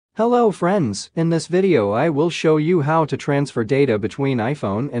Hello friends, in this video I will show you how to transfer data between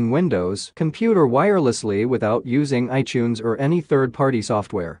iPhone and Windows computer wirelessly without using iTunes or any third-party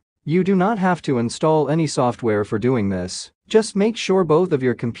software. You do not have to install any software for doing this. Just make sure both of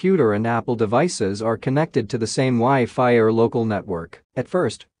your computer and Apple devices are connected to the same Wi-Fi or local network. At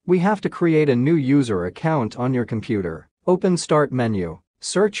first, we have to create a new user account on your computer. Open Start menu.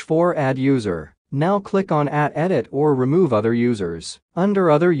 Search for Add User. Now click on Add Edit or Remove Other Users. Under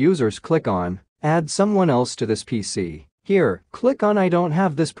Other Users click on Add Someone Else to this PC. Here, click on I don't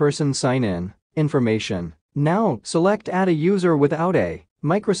have this person sign in information. Now, select Add a user without a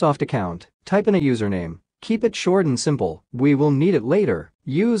Microsoft account. Type in a username. Keep it short and simple. We will need it later.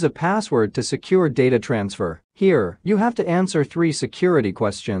 Use a password to secure data transfer. Here, you have to answer 3 security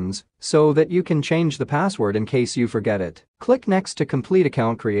questions so that you can change the password in case you forget it. Click Next to complete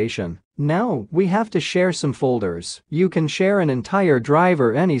account creation. Now, we have to share some folders. You can share an entire drive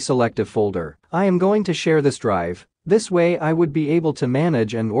or any selective folder. I am going to share this drive. This way I would be able to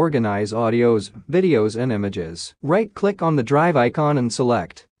manage and organize audios, videos and images. Right-click on the drive icon and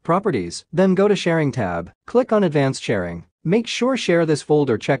select Properties. Then go to Sharing tab. Click on Advanced Sharing. Make sure Share this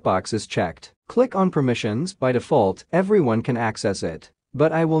folder checkbox is checked. Click on Permissions. By default, everyone can access it,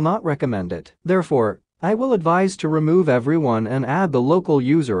 but I will not recommend it. Therefore, I will advise to remove everyone and add the local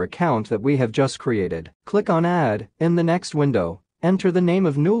user account that we have just created. Click on Add. In the next window, enter the name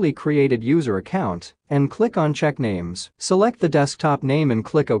of newly created user account and click on Check Names. Select the desktop name and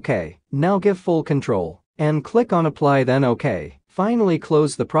click OK. Now give full control and click on Apply then OK. Finally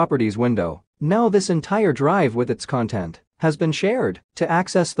close the Properties window. Now this entire drive with its content has been shared. To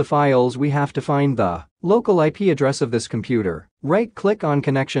access the files we have to find the local IP address of this computer. Right-click on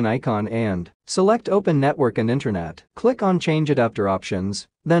connection icon and select Open Network and Internet. Click on Change Adapter Options,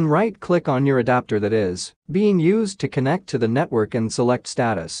 then right-click on your adapter that is being used to connect to the network and select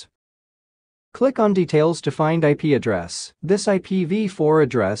Status. Click on Details to find IP address. This IPv4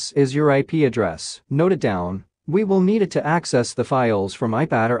 address is your IP address. Note it down. We will need it to access the files from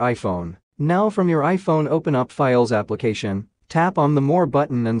iPad or iPhone. Now from your iPhone open up Files application, tap on the More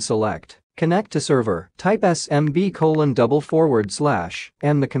button and select Connect to Server. Type SMB://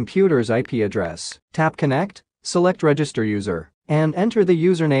 and the computer's IP address. Tap Connect, select Register User, and enter the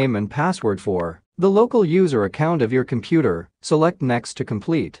username and password for the local user account of your computer. Select Next to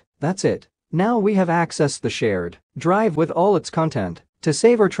complete. That's it. Now we have accessed the shared drive with all its content. To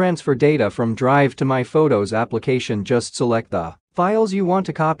save or transfer data from Drive to My Photos application, just select the files you want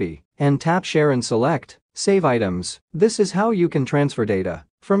to copy and tap Share and select Save Items. This is how you can transfer data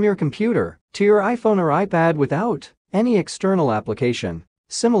from your computer to your iPhone or iPad without any external application.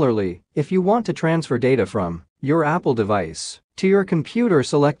 Similarly, if you want to transfer data from your Apple device to your computer,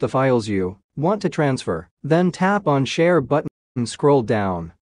 select the files you want to transfer, then tap on Share button and scroll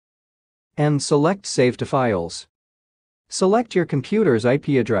down and select Save to Files. Select your computer's IP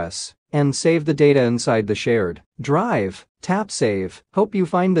address and save the data inside the shared drive. Tap Save. Hope you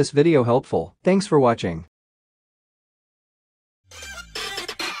find this video helpful. Thanks for watching.